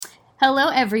Hello,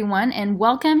 everyone, and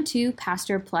welcome to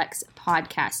Pastor Plex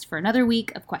Podcast for another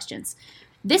week of questions.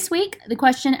 This week, the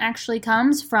question actually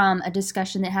comes from a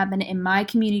discussion that happened in my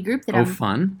community group that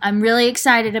I'm really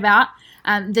excited about.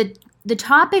 The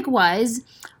topic was,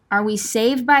 are we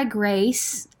saved by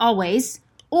grace always,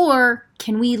 or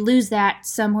can we lose that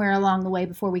somewhere along the way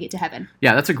before we get to heaven?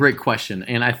 Yeah, that's a great question.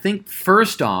 And I think,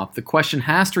 first off, the question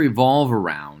has to revolve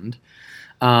around,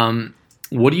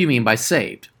 what do you mean by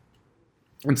saved?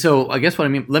 And so I guess what I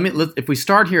mean, if we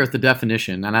start here at the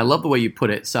definition, and I love the way you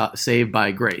put it, saved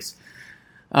by grace.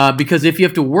 Because if you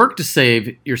have to work to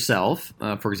save yourself,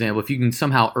 for example, if you can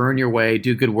somehow earn your way,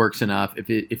 do good works enough,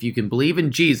 if you can believe in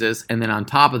Jesus, and then on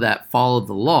top of that follow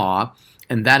the law,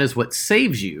 and that is what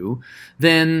saves you,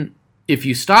 then if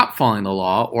you stop following the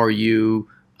law, or you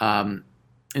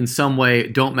in some way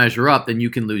don't measure up, then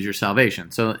you can lose your salvation.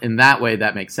 So in that way,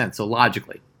 that makes sense, so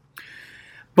logically.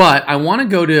 But I want to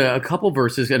go to a couple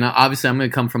verses, and obviously I'm going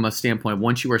to come from a standpoint,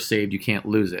 once you are saved, you can't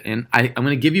lose it. And I'm going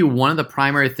to give you one of the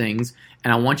primary things,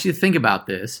 and I want you to think about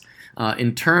this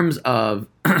in terms of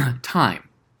time.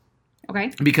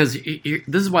 Okay. Because this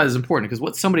is why this is important, because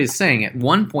what somebody is saying, at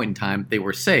one point in time, they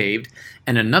were saved,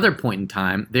 and another point in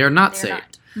time, they are not saved.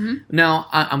 Not. Mm-hmm. Now,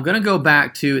 I'm going to go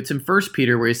back to, it's in 1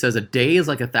 Peter, where he says, a day is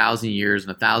like 1,000 years, and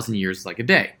 1,000 years is like a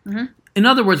day. Mm-hmm. In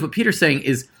other words, what Peter's saying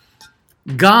is,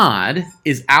 God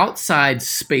is outside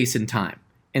space and time.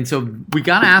 And so we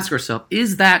got to ask ourselves,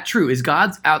 is that true? Is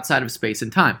God outside of space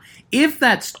and time? If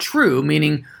that's true,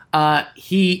 meaning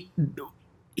he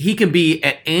can be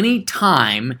at any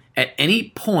time, at any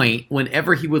point,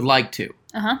 whenever he would like to.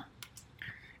 Uh-huh.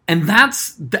 And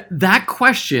that's that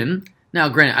question. Now,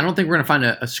 granted, I don't think we're going to find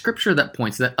a scripture that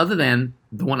points to that other than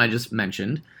the one I just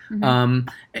mentioned. Mm-hmm.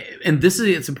 And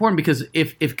it's important because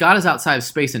if God is outside of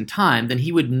space and time, then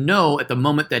he would know at the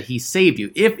moment that he saved you.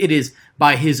 If it is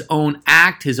by his own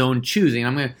act, his own choosing,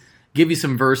 I'm going to give you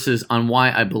some verses on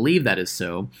why I believe that is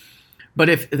so. But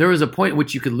if there was a point at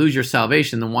which you could lose your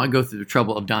salvation, then why go through the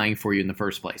trouble of dying for you in the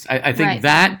first place? I think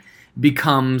that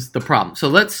becomes the problem. So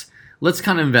let's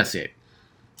kind of investigate.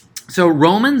 So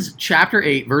Romans chapter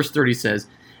 8, verse 30 says,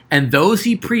 and those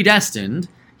he predestined,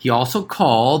 he also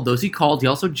called. Those he called, he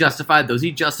also justified. Those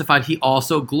he justified, he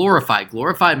also glorified.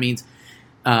 Glorified means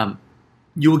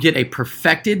you will get a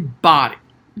perfected body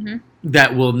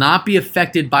that will not be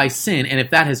affected by sin. And if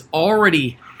that has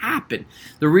already happened,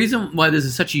 the reason why this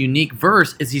is such a unique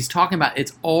verse is he's talking about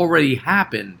it's already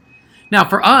happened. Now,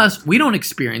 for us, we don't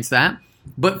experience that.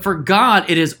 But for God,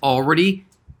 it has already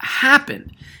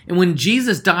happened. And when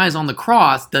Jesus dies on the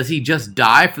cross, does he just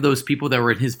die for those people that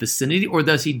were in his vicinity, or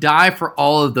does he die for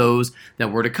all of those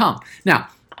that were to come? Now,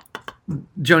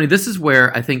 Joni, this is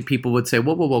where I think people would say,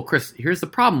 well, Chris, here's the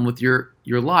problem with your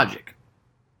logic.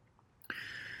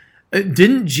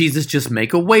 Didn't Jesus just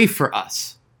make a way for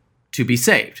us to be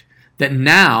saved? That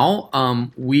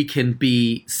now we can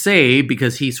be saved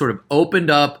because he sort of opened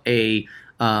up a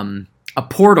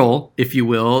portal, if you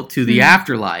will, to the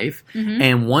afterlife. Mm-hmm.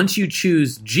 And once you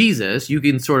choose Jesus, you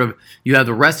have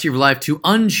the rest of your life to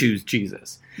unchoose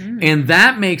Jesus. Mm. And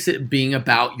that makes it being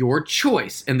about your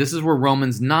choice. And this is where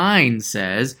Romans 9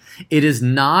 says, it is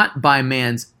not by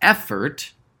man's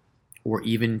effort or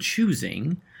even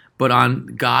choosing, but on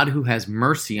God who has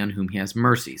mercy on whom he has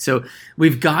mercy. So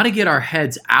we've got to get our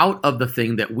heads out of the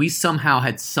thing that we somehow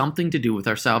had something to do with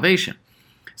our salvation.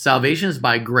 Salvation is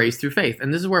by grace through faith.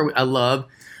 And this is where I love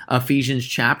Ephesians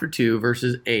chapter 2,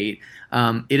 verses 8.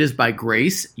 It is by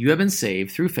grace you have been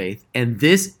saved through faith, and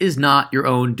this is not your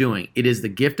own doing. It is the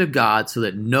gift of God so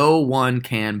that no one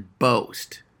can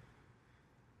boast.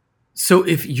 So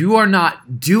if you are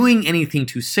not doing anything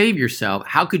to save yourself,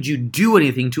 how could you do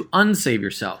anything to unsave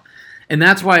yourself? And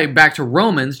that's why, back to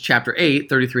Romans chapter 8,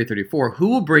 33, 34, who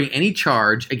will bring any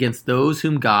charge against those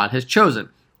whom God has chosen?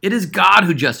 It is God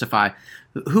who justifies.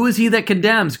 Who is he that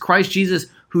condemns? Christ Jesus,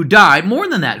 who died, more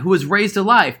than that, who was raised to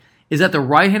life, is at the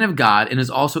right hand of God and is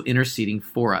also interceding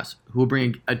for us. Who will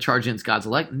bring a charge against God's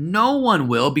elect? No one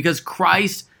will, because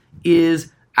Christ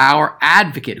is our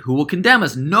advocate. Who will condemn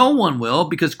us? No one will,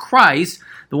 because Christ,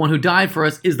 the one who died for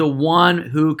us, is the one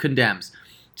who condemns.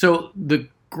 So the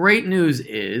great news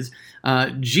is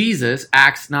Jesus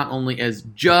acts not only as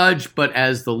judge, but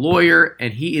as the lawyer,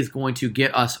 and he is going to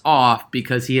get us off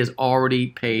because he has already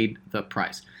paid the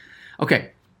price. Okay.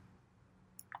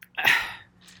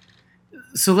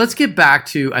 So let's get back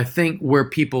to, I think, where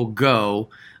people go.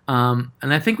 And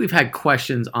I think we've had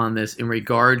questions on this in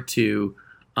regard to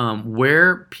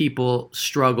where people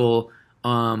struggle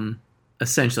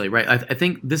essentially, right? I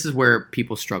think this is where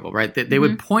people struggle, right? They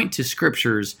would point to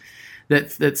scriptures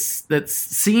that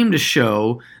seem to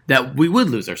show that we would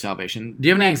lose our salvation. Do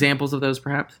you have any examples of those,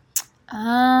 perhaps?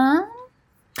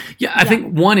 Yeah, I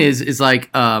think one is like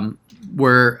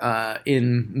where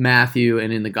in Matthew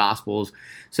and in the Gospels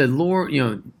said, Lord,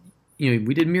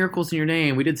 we did miracles in your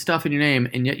name, we did stuff in your name,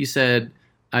 and yet you said,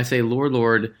 I say, Lord,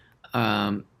 Lord,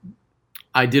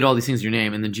 I did all these things in your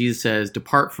name. And then Jesus says,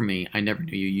 depart from me, I never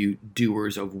knew you, you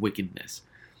doers of wickedness.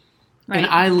 Right. And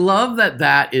I love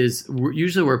that is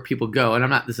usually where people go. And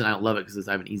I don't love it because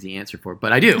I have an easy answer for it,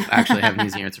 but I do actually have an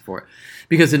easy answer for it.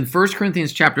 Because in 1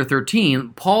 Corinthians chapter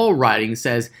 13, Paul writing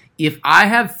says, if I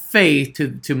have faith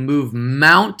to move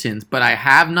mountains, but I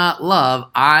have not love,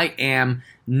 I am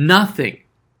nothing.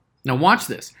 Now watch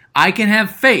this. I can have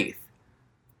faith.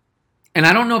 And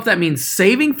I don't know if that means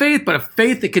saving faith, but a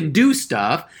faith that can do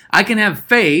stuff. I can have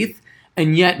faith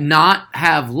and yet not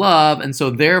have love, and so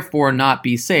therefore not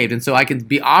be saved. And so I can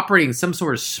be operating in some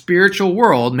sort of spiritual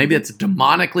world, maybe that's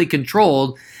demonically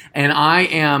controlled, and I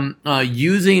am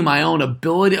using my own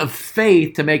ability of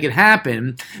faith to make it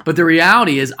happen. But the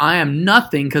reality is I am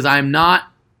nothing because I am not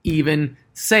even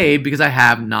saved because I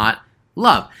have not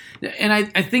love. And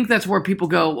I think that's where people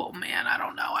go, well, man, I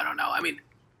don't know. I mean,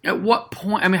 at what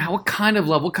point, what kind of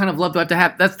love do I have to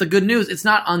have? That's the good news. It's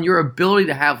not on your ability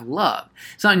to have love.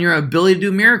 It's not on your ability to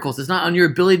do miracles. It's not on your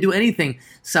ability to do anything.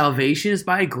 Salvation is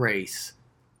by grace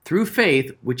through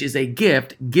faith, which is a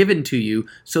gift given to you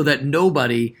so that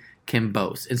nobody can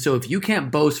boast. And so if you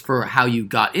can't boast for how you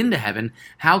got into heaven,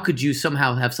 how could you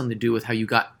somehow have something to do with how you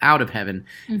got out of heaven?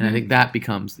 Mm-hmm. And I think that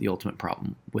becomes the ultimate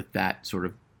problem with that sort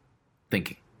of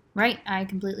thinking. Right. I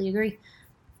completely agree.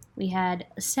 We had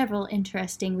several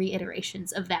interesting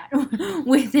reiterations of that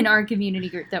within our community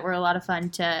group that were a lot of fun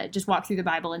to just walk through the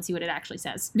Bible and see what it actually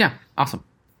says. Yeah, awesome.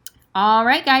 All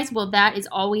right, guys. Well, that is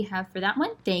all we have for that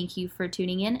one. Thank you for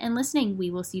tuning in and listening.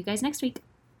 We will see you guys next week.